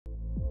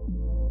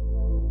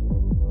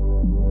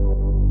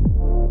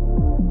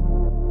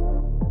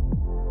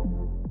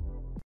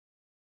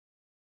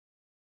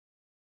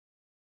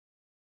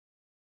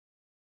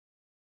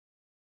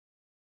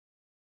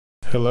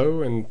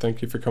Hello, and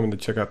thank you for coming to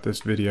check out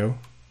this video.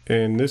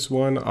 In this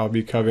one, I'll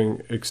be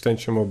covering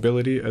extension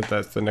mobility, as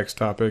that's the next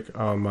topic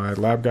on my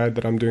lab guide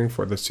that I'm doing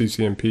for the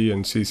CCNP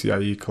and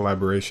CCIE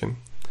collaboration.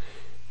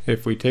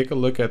 If we take a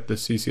look at the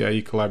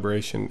CCIE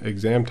collaboration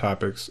exam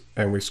topics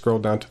and we scroll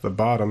down to the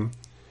bottom,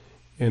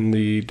 in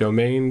the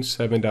domain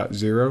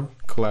 7.0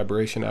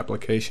 collaboration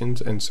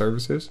applications and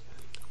services,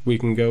 we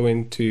can go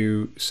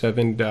into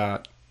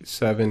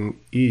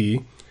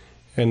 7.7e,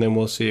 and then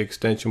we'll see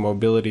extension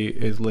mobility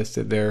is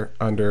listed there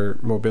under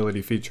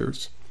mobility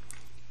features.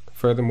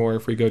 Furthermore,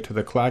 if we go to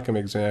the CLACCM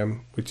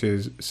exam, which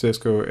is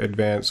Cisco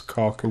Advanced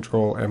Call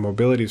Control and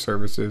Mobility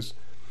Services,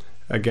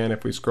 again,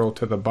 if we scroll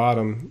to the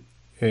bottom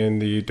in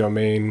the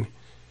domain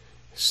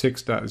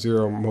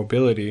 6.0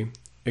 mobility,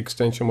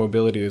 extension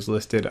mobility is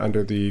listed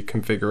under the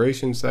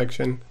configuration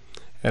section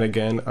and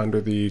again under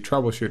the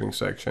troubleshooting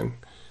section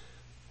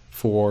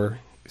for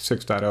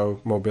 6.0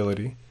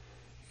 mobility.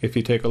 If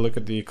you take a look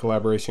at the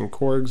collaboration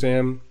core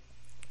exam,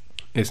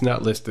 it's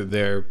not listed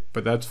there,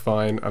 but that's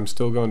fine. I'm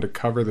still going to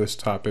cover this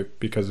topic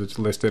because it's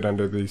listed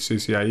under the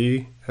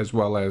CCIE as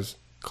well as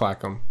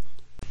CLACCM.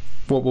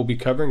 What we'll be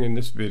covering in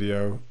this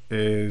video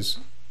is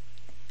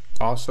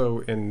also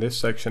in this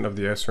section of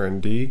the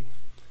SRND,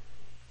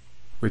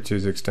 which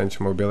is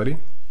extension mobility.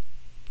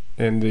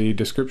 In the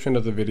description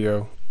of the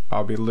video,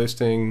 I'll be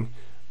listing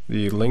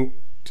the link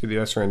to the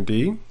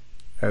SRND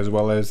as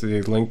well as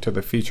the link to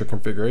the feature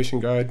configuration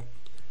guide,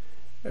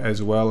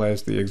 as well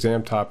as the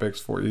exam topics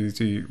for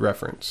easy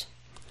reference.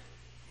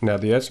 Now,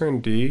 the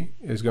SRND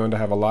is going to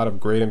have a lot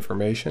of great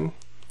information,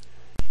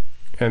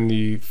 and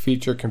the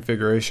feature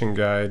configuration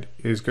guide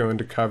is going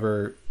to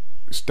cover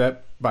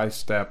step by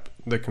step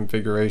the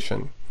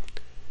configuration.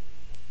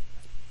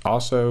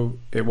 Also,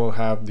 it will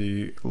have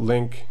the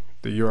link,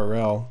 the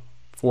URL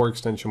for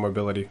extension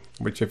mobility,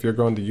 which if you're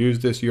going to use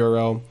this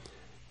URL,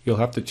 you'll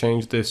have to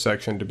change this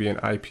section to be an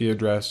IP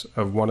address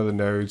of one of the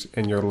nodes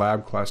in your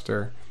lab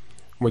cluster,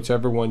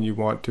 whichever one you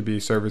want to be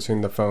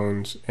servicing the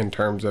phones in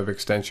terms of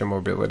extension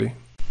mobility.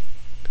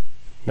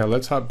 Now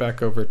let's hop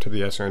back over to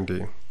the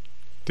SRND.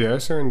 The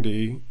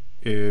SRND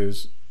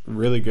is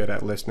really good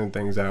at listing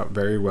things out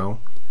very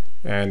well,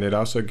 and it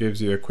also gives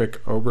you a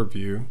quick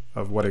overview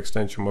of what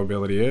extension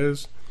mobility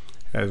is,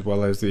 as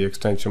well as the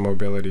extension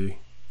mobility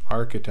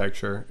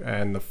architecture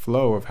and the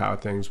flow of how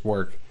things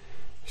work.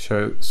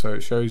 So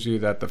it shows you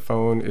that the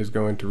phone is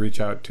going to reach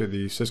out to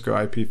the Cisco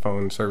IP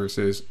phone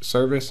services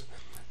service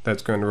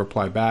that's going to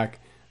reply back.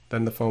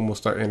 Then the phone will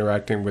start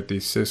interacting with the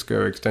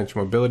Cisco Extension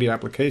Mobility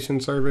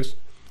Application Service,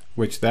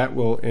 which that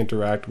will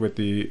interact with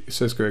the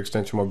Cisco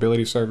Extension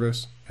Mobility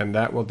Service, and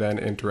that will then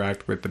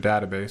interact with the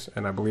database.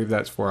 And I believe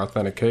that's for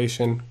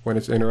authentication when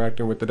it's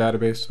interacting with the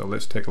database. So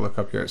let's take a look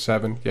up here at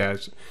 7. Yeah,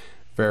 it's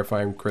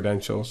verifying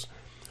credentials.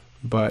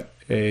 But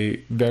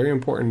a very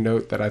important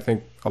note that I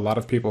think a lot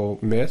of people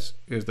miss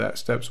is that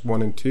steps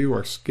 1 and 2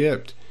 are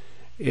skipped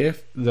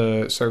if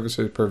the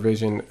services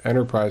provision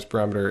enterprise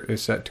parameter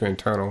is set to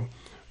internal,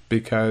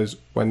 because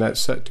when that's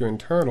set to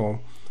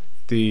internal,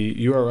 the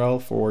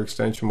URL for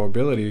extension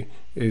mobility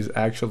is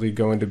actually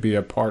going to be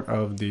a part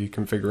of the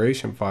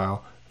configuration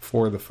file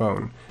for the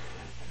phone.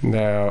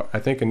 Now, I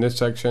think in this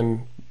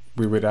section,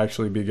 we would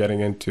actually be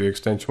getting into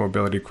extension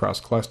mobility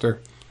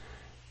cross-cluster.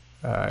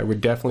 I would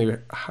definitely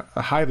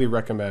highly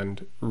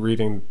recommend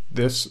reading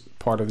this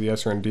part of the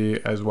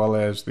SRND as well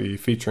as the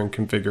feature and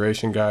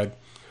configuration guide.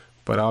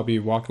 But I'll be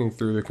walking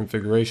through the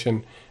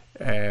configuration,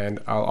 and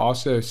I'll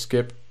also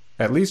skip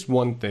at least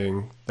one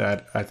thing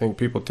that I think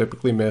people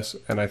typically miss,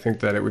 and I think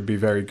that it would be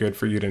very good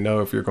for you to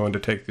know if you're going to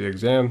take the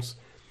exams.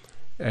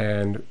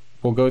 And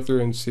we'll go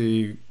through and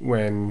see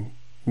when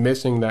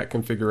missing that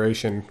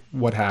configuration,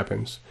 what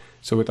happens.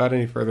 So without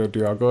any further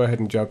ado, I'll go ahead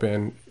and jump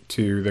in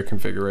to the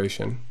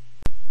configuration.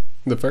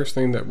 The first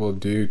thing that we'll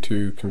do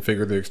to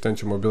configure the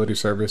extension mobility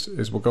service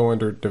is we'll go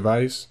under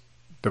device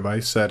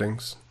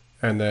settings,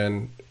 and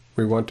then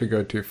we want to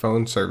go to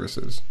phone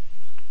services.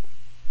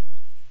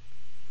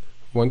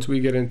 Once we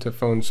get into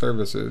phone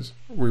services,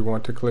 we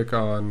want to click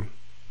on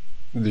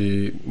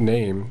the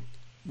name.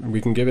 We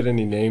can give it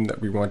any name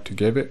that we want to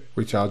give it,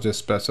 which I'll just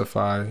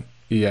specify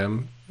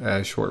EM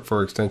as short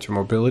for extension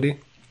mobility.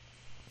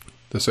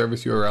 The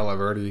service URL, I've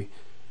already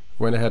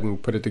went ahead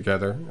and put it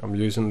together. I'm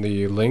using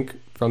the link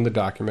from the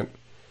document,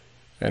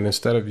 and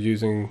instead of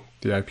using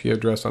the IP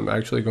address, I'm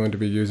actually going to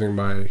be using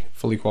my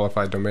fully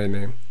qualified domain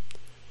name.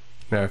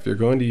 Now, if you're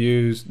going to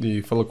use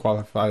the fully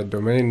qualified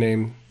domain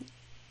name,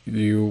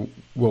 you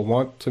will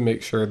want to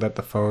make sure that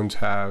the phones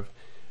have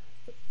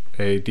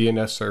a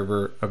DNS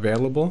server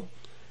available,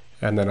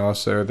 and then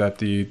also that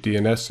the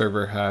DNS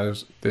server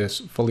has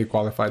this fully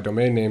qualified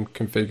domain name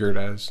configured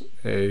as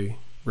a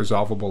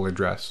resolvable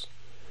address.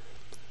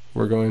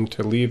 We're going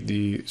to leave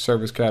the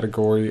service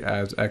category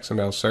as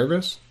XML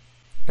service,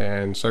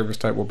 and service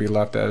type will be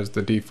left as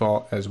the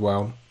default as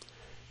well.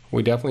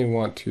 We definitely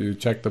want to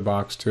check the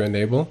box to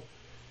enable.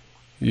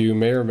 You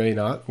may or may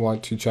not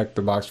want to check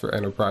the box for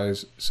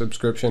enterprise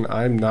subscription.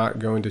 I'm not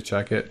going to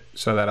check it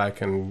so that I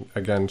can,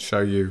 again,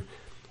 show you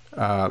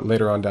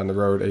later on down the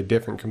road a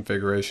different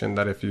configuration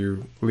that if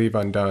you leave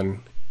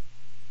undone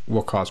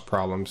will cause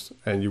problems,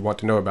 and you want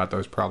to know about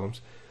those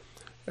problems.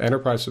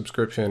 Enterprise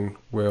subscription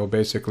will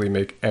basically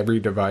make every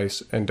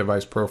device and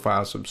device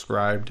profile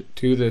subscribed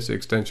to this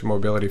extension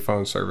mobility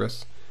phone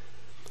service.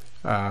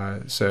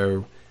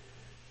 So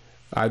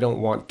I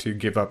don't want to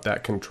give up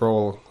that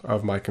control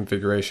of my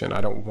configuration.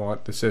 I don't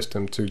want the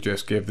system to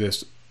just give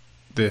this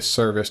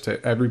service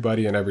to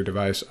everybody and every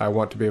device. I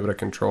want to be able to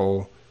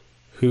control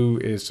who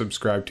is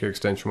subscribed to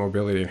extension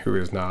mobility and who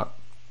is not.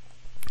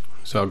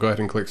 So I'll go ahead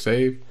and click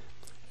save.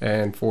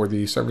 And for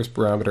the service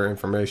parameter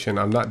information,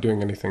 I'm not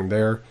doing anything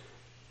there.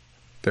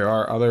 There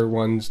are other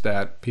ones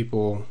that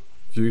people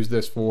use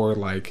this for,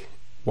 like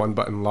one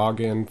button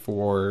login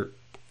for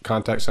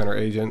contact center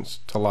agents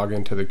to log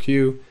into the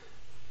queue,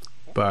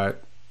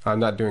 but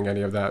I'm not doing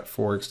any of that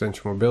for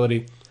extension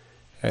mobility.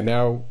 And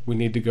now we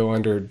need to go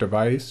under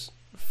device,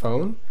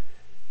 phone,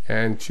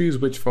 and choose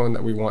which phone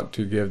that we want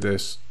to give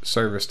this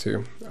service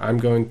to. I'm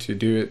going to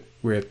do it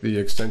with the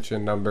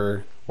extension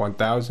number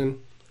 1000.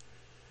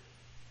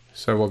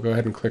 So we'll go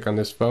ahead and click on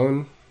this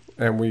phone,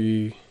 and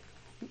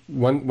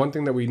one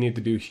thing that we need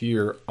to do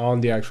here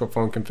on the actual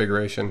phone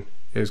configuration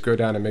is go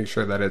down and make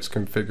sure that it's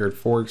configured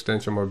for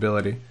extension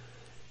mobility.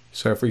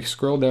 So if we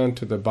scroll down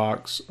to the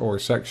box or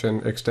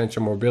section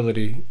extension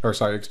mobility, or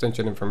sorry,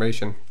 extension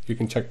information, you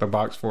can check the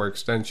box for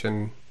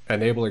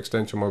enable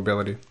extension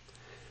mobility. And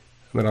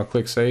then I'll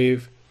click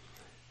save.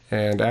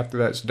 And after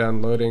that's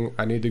done loading,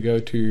 I need to go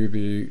to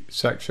the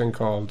section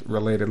called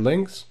related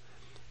links.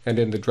 And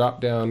in the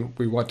drop down,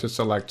 we want to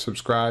select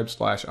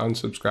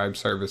subscribe/unsubscribe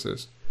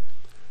services.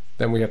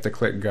 Then we have to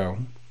click go.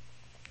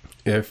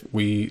 If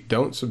we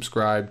don't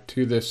subscribe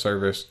to this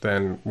service,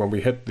 then when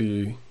we hit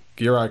the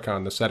gear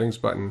icon, the settings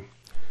button,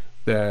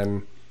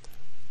 then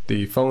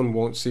the phone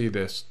won't see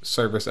this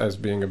service as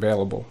being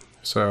available.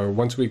 So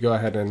once we go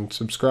ahead and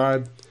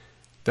subscribe,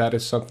 that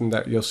is something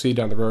that you'll see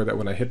down the road, that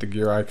when I hit the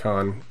gear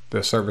icon,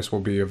 the service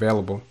will be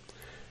available.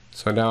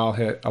 So now I'll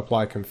hit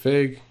apply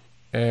config,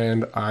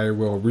 and I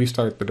will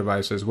restart the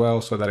device as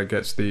well so that it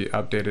gets the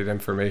updated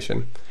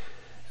information.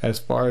 As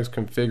far as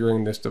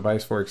configuring this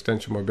device for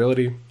extension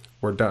mobility,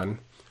 we're done.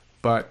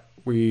 But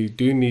we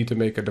do need to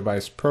make a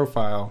device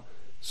profile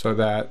so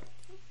that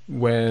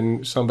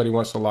when somebody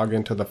wants to log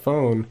into the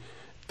phone,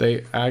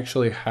 they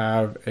actually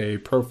have a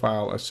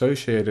profile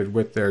associated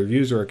with their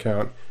user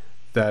account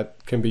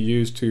that can be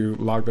used to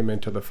log them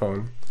into the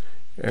phone.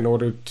 In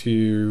order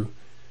to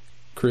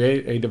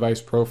create a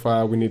device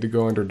profile, we need to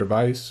go under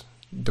device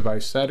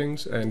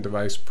settings, and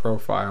device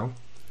profile.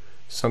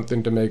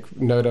 Something to make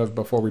note of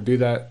before we do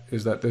that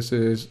is that this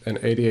is an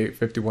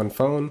 8851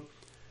 phone.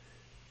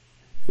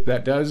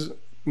 That does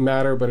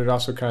matter, but it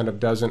also kind of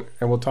doesn't,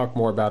 and we'll talk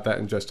more about that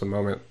in just a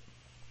moment.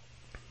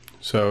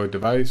 So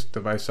device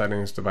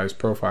settings, device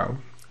profile.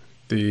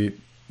 The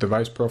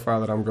device profile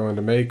that I'm going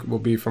to make will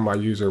be for my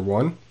user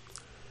 1.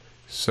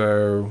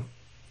 So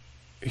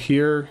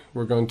here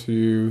we're going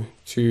to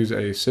choose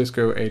a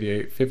Cisco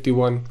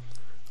 8851.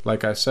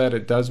 Like I said,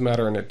 it does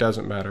matter and it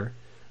doesn't matter.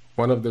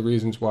 One of the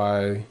reasons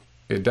why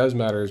it does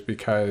matter is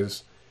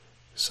because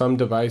some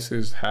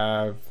devices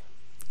have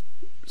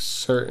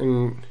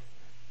certain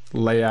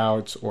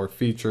layouts or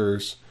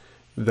features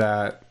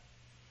that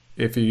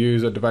if you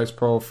use a device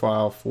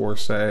profile for,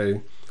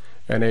 say,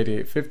 an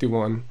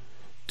 8851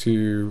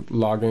 to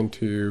log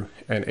into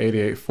an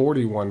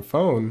 8841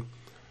 phone,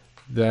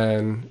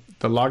 then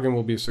the login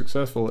will be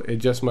successful. It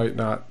just might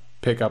not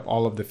pick up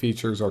all of the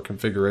features or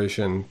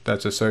configuration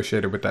that's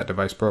associated with that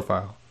device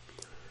profile.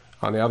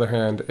 On the other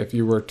hand, if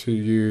you were to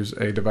use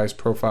a device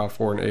profile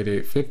for an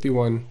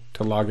 8851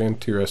 to log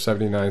into a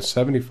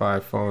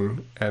 7975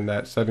 phone, and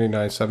that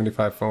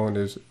 7975 phone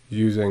is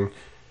using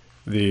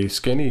the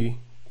skinny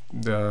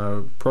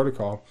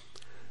protocol,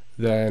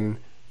 then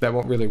that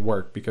won't really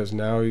work, because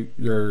now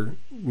you're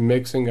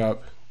mixing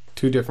up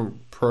two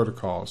different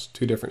protocols,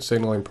 two different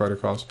signaling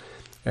protocols,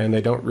 and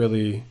they don't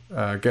really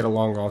get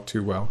along all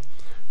too well.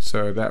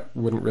 So that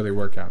wouldn't really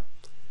work out.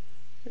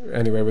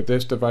 Anyway, with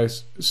this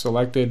device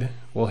selected,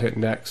 we'll hit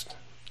next.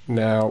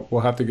 Now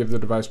we'll have to give the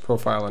device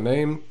profile a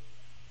name,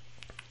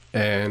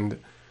 and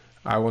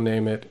I will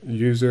name it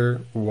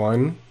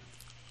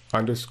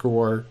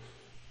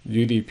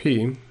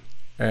user1_UDP,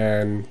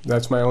 and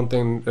that's my own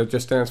thing. That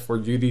just stands for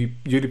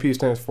UDP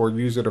stands for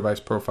user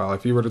device profile.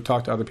 If you were to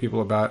talk to other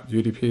people about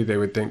UDP, they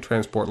would think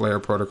transport layer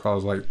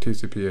protocols like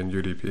TCP and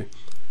UDP.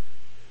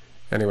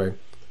 Anyway,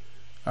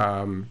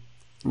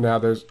 now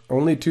there's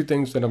only two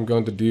things that I'm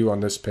going to do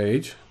on this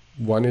page.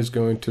 One is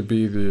going to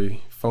be the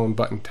phone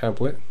button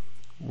template,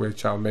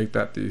 which I'll make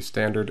that the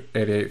standard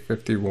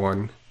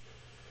 8851.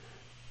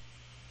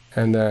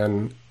 And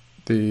then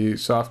the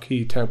soft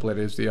key template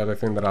is the other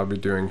thing that I'll be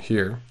doing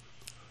here.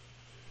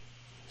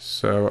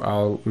 So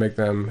I'll make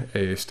them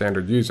a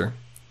standard user.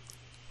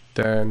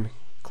 Then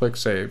click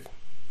save.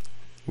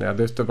 Now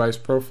this device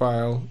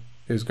profile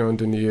is going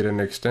to need an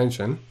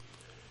extension.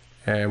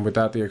 And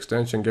without the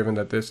extension, given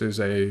that this is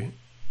a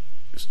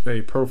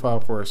profile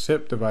for a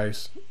SIP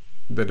device,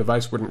 the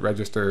device wouldn't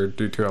register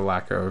due to a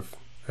lack of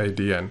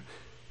ADN.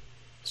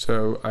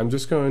 So I'm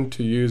just going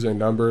to use a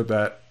number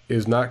that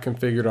is not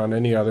configured on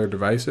any other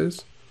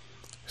devices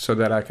so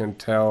that I can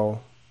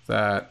tell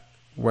that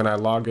when I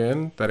log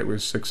in that it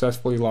was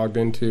successfully logged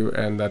into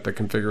and that the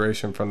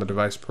configuration from the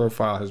device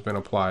profile has been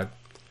applied.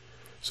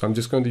 So I'm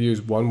just going to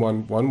use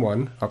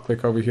 1111. I'll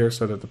click over here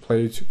so that the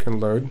page can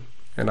load,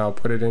 and I'll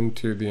put it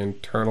into the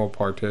internal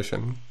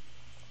partition.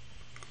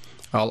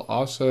 I'll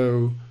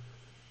also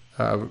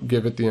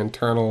give it the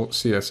internal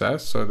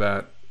CSS so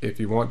that if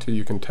you want to,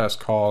 you can test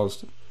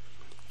calls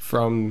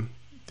from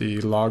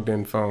the logged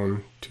in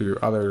phone to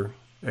other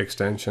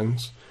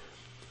extensions.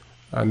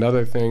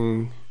 Another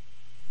thing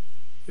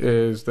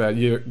is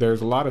that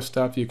there's a lot of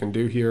stuff you can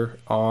do here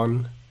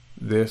on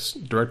this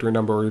directory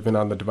number or even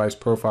on the device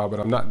profile, but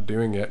I'm not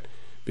doing it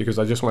because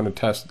I just want to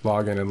test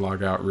login and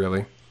log out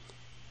really.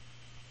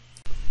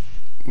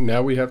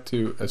 Now we have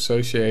to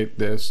associate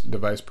this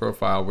device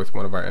profile with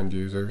one of our end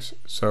users.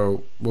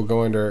 So we'll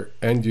go under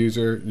end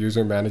user,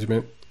 user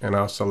management, and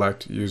I'll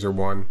select user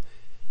 1.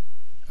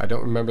 I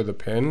don't remember the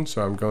PIN,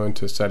 so I'm going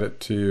to set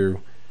it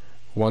to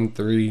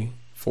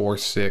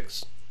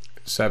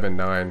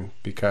 134679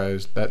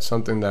 because that's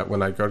something that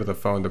when I go to the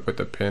phone to put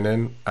the PIN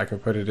in, I can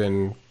put it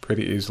in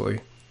pretty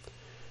easily.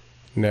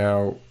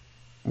 Now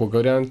we'll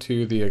go down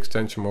to the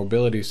extension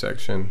mobility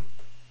section,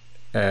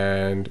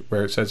 and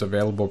where it says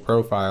available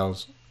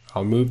profiles,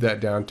 I'll move that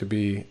down to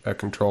be a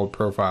controlled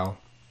profile.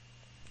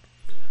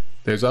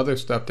 There's other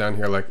stuff down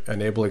here like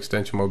enable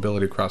extension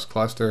mobility cross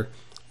cluster.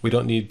 We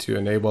don't need to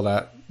enable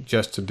that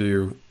just to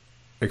do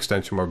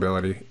extension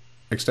mobility.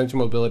 Extension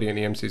mobility and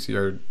EMCC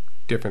are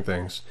different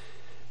things.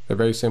 They're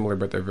very similar,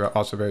 but they're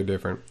also very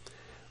different.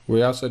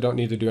 We also don't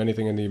need to do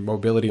anything in the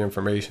mobility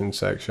information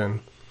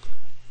section,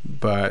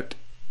 but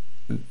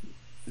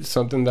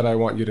something that I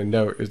want you to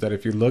note is that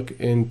if you look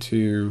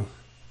into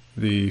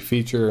the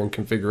feature and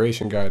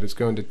configuration guide, it's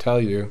going to tell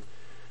you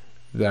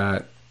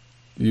that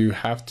you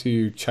have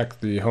to check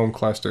the home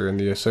cluster in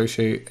the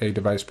associate a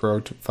device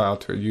profile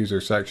to a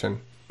user section.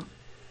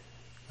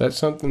 That's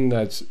something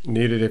that's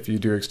needed if you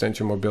do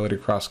extension mobility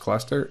cross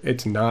cluster.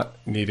 It's not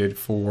needed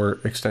for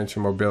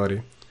extension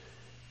mobility.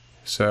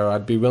 So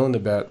I'd be willing to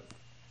bet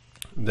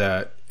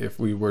that if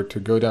we were to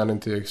go down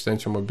into the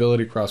extension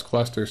mobility cross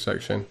cluster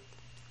section,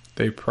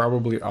 they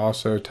probably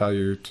also tell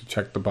you to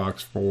check the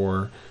box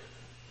for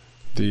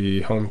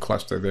the home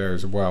cluster there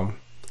as well.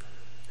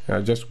 And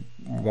I just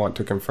want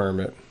to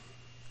confirm it,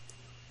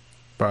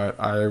 but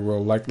I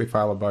will likely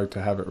file a bug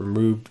to have it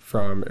removed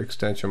from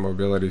extension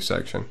mobility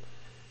section.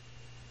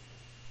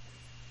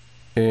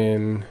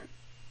 In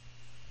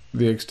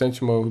the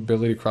extension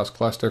mobility cross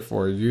cluster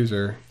for a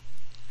user,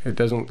 it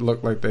doesn't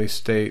look like they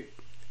state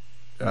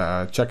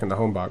checking the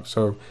home box.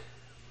 So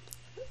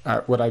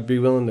what I'd be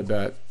willing to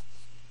bet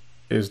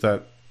is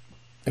that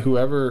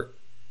whoever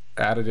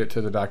added it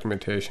to the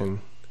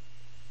documentation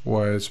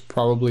was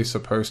probably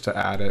supposed to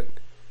add it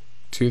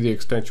to the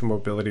extension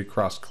mobility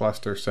cross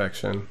cluster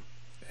section,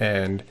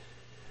 and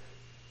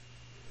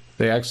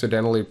they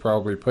accidentally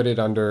probably put it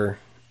under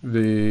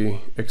the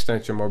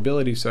extension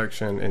mobility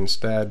section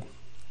instead.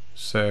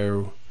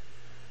 So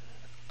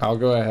I'll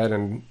go ahead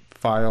and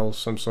file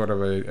some sort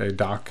of a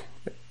doc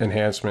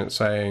enhancement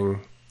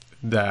saying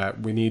that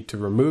we need to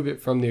remove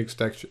it from the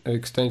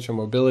extension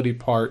mobility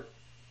part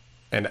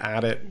and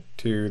add it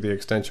to the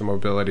extension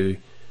mobility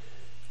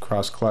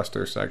cross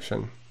cluster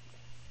section.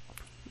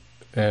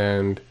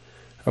 And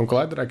I'm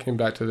glad that I came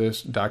back to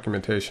this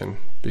documentation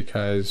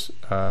because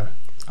I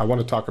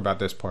want to talk about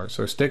this part.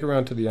 So stick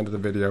around to the end of the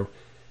video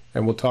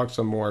and we'll talk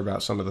some more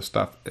about some of the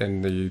stuff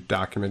in the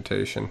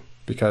documentation,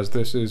 because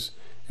this is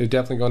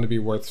definitely going to be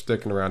worth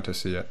sticking around to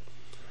see it.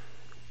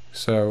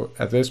 So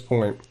at this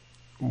point,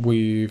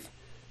 we've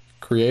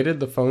created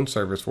the phone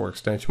service for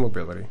extension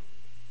mobility.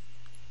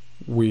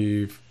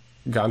 We've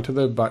gone to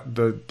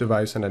the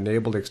device and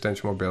enabled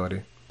extension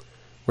mobility.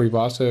 We've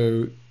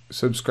also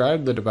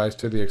subscribed the device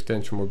to the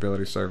extension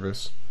mobility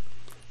service.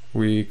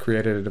 We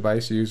created a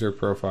device user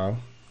profile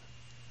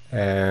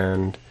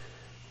and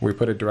we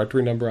put a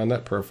directory number on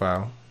that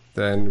profile.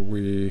 Then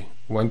we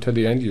went to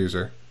the end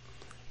user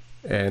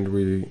and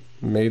we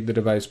made the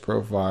device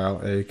profile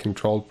a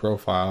controlled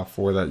profile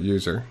for that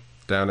user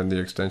down in the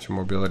extension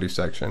mobility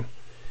section.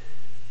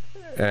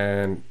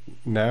 And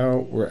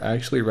now we're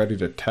actually ready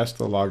to test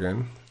the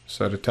login.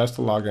 So to test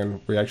the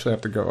login, we actually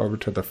have to go over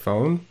to the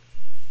phone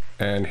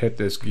and hit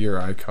this gear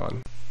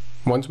icon.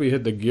 Once we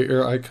hit the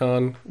gear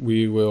icon,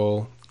 we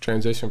will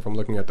transition from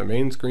looking at the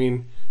main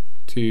screen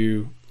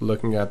to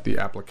looking at the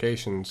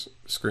applications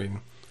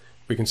screen.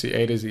 We can see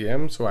 8 is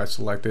EM, so I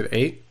selected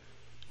 8.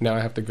 Now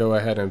I have to go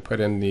ahead and put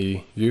in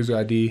the user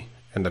ID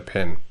and the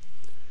PIN.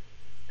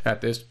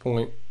 At this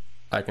point,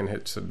 I can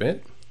hit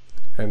submit,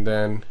 and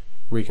then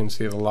we can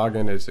see the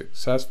login is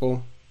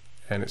successful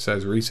and it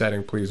says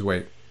resetting, please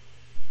wait.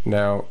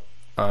 Now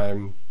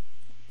I'm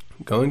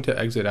going to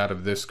exit out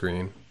of this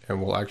screen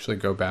and we'll actually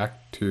go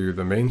back to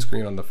the main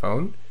screen on the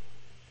phone,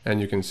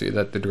 and you can see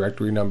that the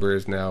directory number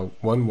is now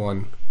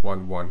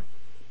 1111.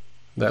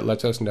 that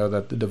lets us know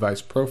that the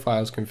device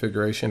profiles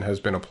configuration has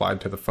been applied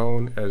to the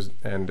phone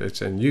and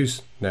it's in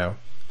use now.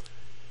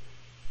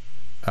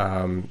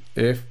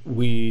 If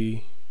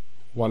we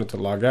wanted to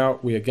log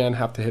out, we again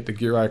have to hit the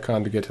gear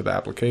icon to get to the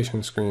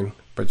application screen,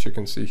 but you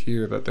can see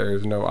here that there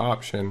is no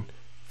option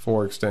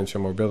for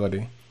extension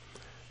mobility.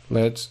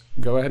 Let's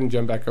go ahead and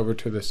jump back over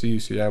to the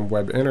CUCM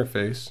web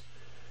interface,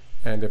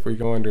 and if we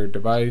go under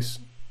device,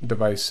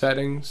 device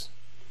settings,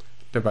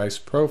 device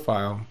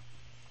profile,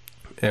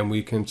 and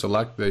we can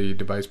select the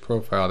device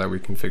profile that we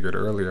configured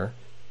earlier.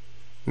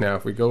 Now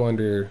if we go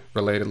under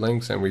related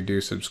links and we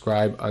do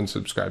subscribe,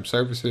 unsubscribe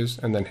services,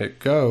 and then hit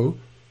go,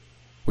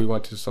 we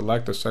want to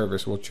select a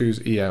service. We'll choose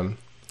EM,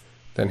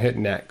 then hit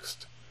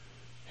next,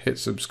 hit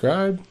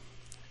subscribe,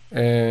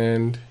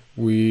 and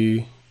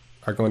we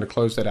are going to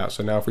close that out.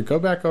 So now if we go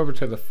back over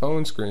to the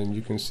phone screen,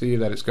 you can see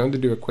that it's going to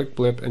do a quick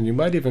blip, and you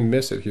might even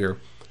miss it here,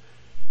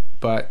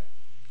 but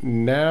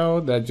now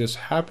that just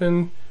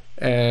happened,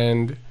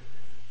 and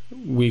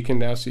we can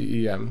now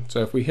see EM.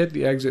 So if we hit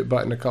the exit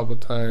button a couple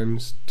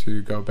times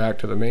to go back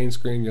to the main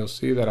screen, you'll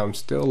see that I'm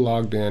still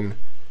logged in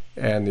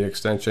and the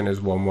extension is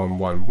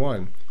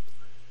 1111.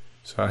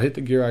 So I'll hit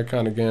the gear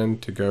icon again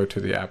to go to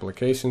the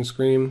application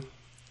screen,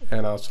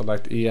 and I'll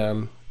select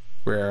EM,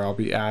 where I'll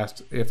be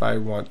asked if I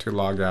want to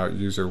log out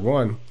user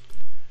 1.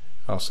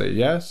 I'll say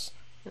yes,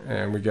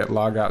 and we get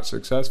log out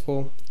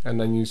successful, and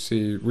then you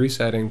see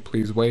resetting,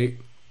 please wait.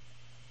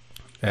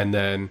 And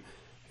then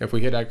if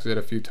we hit exit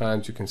a few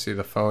times, you can see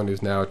the phone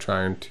is now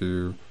trying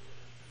to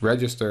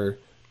register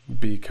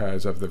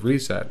because of the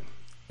reset.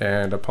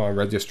 And upon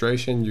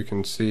registration, you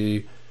can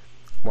see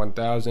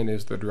 1000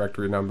 is the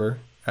directory number,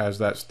 as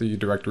that's the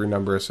directory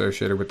number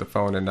associated with the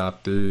phone and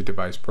not the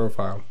device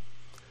profile.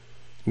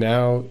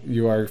 Now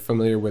you are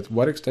familiar with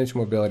what extension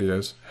mobility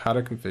is, how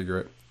to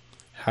configure it,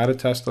 how to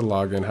test the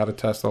login, how to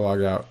test the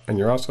logout, and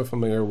you're also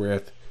familiar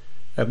with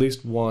at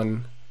least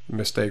one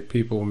mistake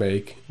people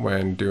make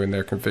when doing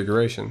their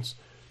configurations.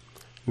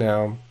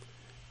 Now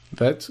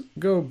let's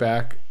go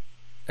back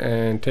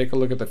and take a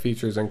look at the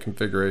features and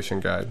configuration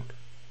guide.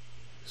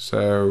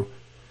 So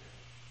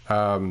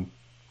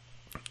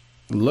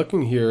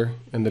looking here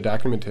in the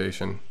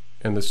documentation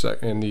in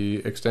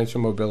the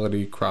extension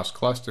mobility cross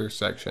cluster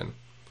section,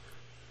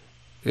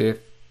 if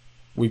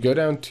we go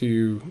down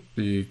to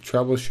the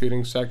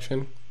troubleshooting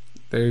section,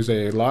 there's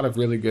a lot of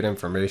really good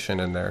information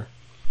in there.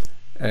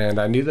 And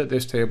I knew that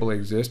this table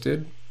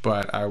existed,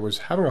 but I was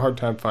having a hard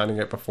time finding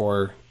it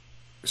before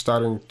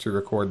starting to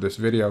record this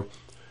video.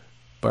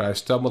 But I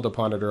stumbled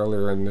upon it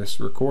earlier in this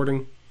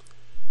recording.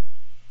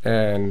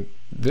 And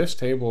this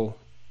table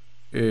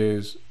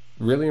is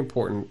really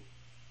important,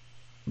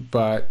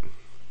 but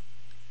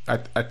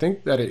I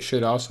think that it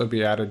should also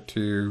be added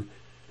to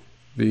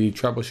the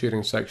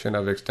troubleshooting section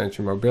of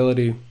extension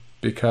mobility,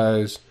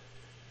 because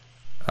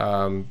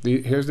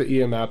here's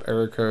the EM app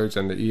error codes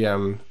and the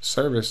EM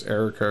service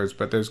error codes,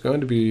 but there's going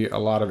to be a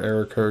lot of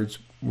error codes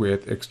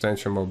with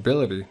extension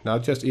mobility,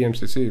 not just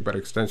EMCC, but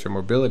extension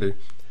mobility,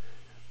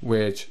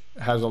 which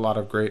has a lot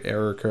of great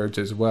error codes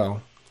as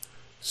well.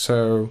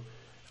 So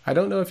I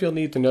don't know if you'll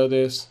need to know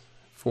this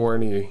for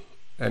any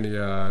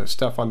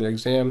stuff on the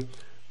exam,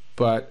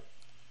 but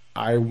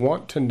I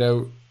want to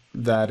note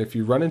that if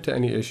you run into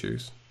any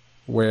issues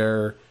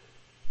where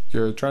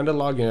you're trying to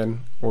log in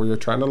or you're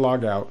trying to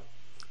log out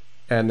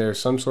and there's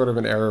some sort of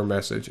an error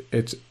message,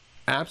 it's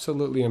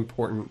absolutely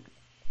important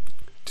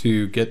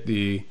to get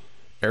the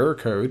error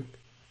code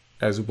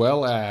as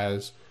well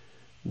as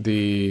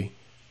the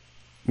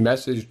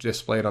message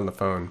displayed on the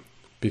phone,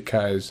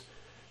 because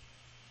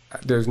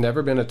there's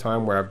never been a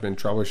time where I've been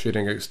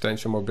troubleshooting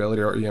extension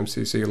mobility or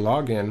EMCC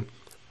login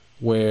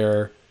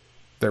where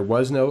there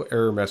was no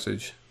error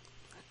message,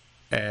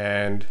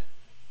 and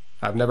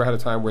I've never had a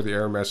time where the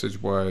error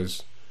message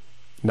was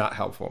not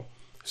helpful.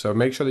 So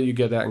make sure that you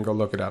get that and go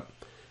look it up.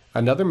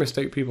 Another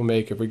mistake people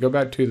make, if we go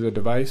back to the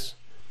device,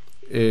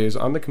 is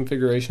on the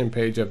configuration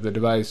page of the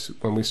device,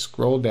 when we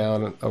scroll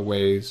down a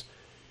ways,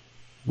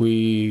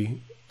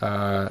 we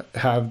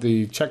have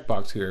the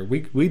checkbox here.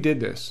 We did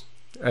this,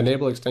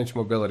 enable extension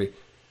mobility.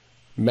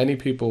 Many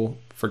people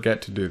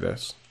forget to do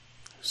this.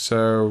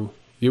 So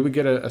you would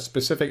get a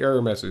specific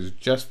error message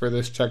just for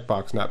this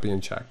checkbox not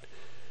being checked.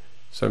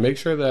 So make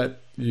sure that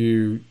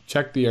you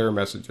check the error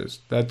messages.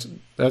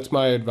 That's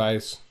my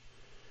advice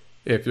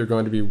if you're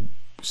going to be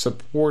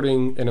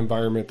supporting an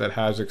environment that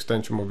has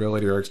extension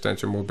mobility or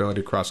extension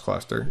mobility cross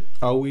cluster.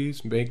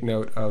 Always make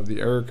note of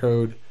the error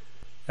code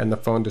and the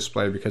phone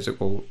display, because it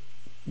will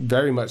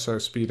very much so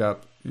speed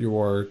up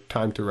your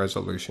time to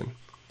resolution.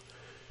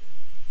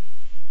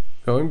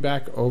 Going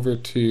back over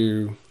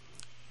to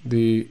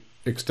the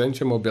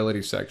extension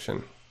mobility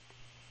section,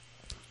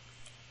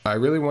 I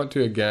really want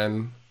to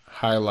again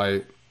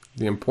highlight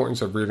the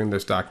importance of reading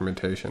this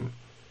documentation,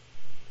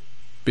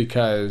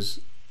 because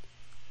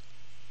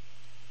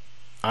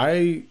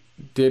I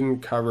didn't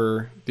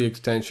cover the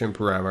extension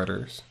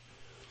parameters,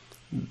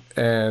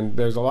 and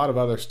there's a lot of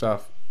other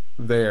stuff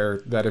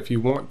there that if you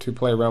want to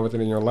play around with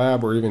it in your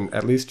lab, or even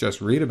at least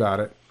just read about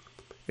it,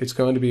 it's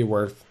going to be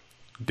worth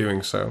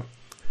doing so.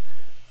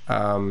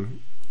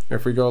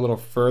 If we go a little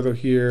further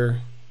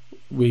here,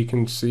 we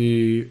can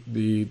see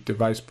the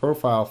device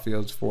profile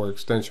fields for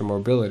extension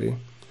mobility.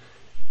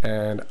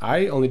 And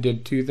I only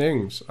did 2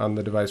 things on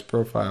the device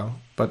profile,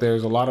 but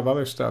there's a lot of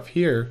other stuff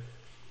here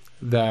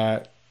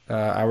that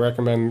I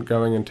recommend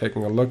going and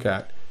taking a look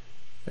at.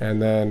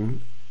 And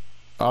then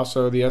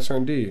also the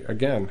SRND,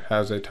 again,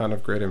 has a ton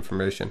of great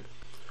information.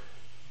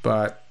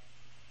 But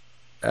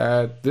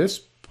at this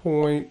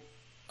point,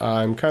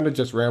 I'm kind of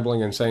just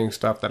rambling and saying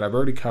stuff that I've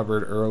already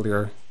covered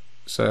earlier.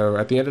 So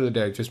at the end of the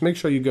day, just make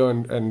sure you go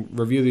and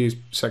review these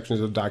sections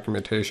of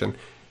documentation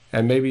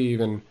and maybe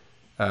even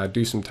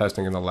do some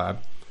testing in the lab.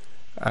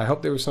 I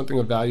hope there was something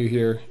of value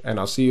here, and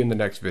I'll see you in the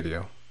next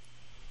video.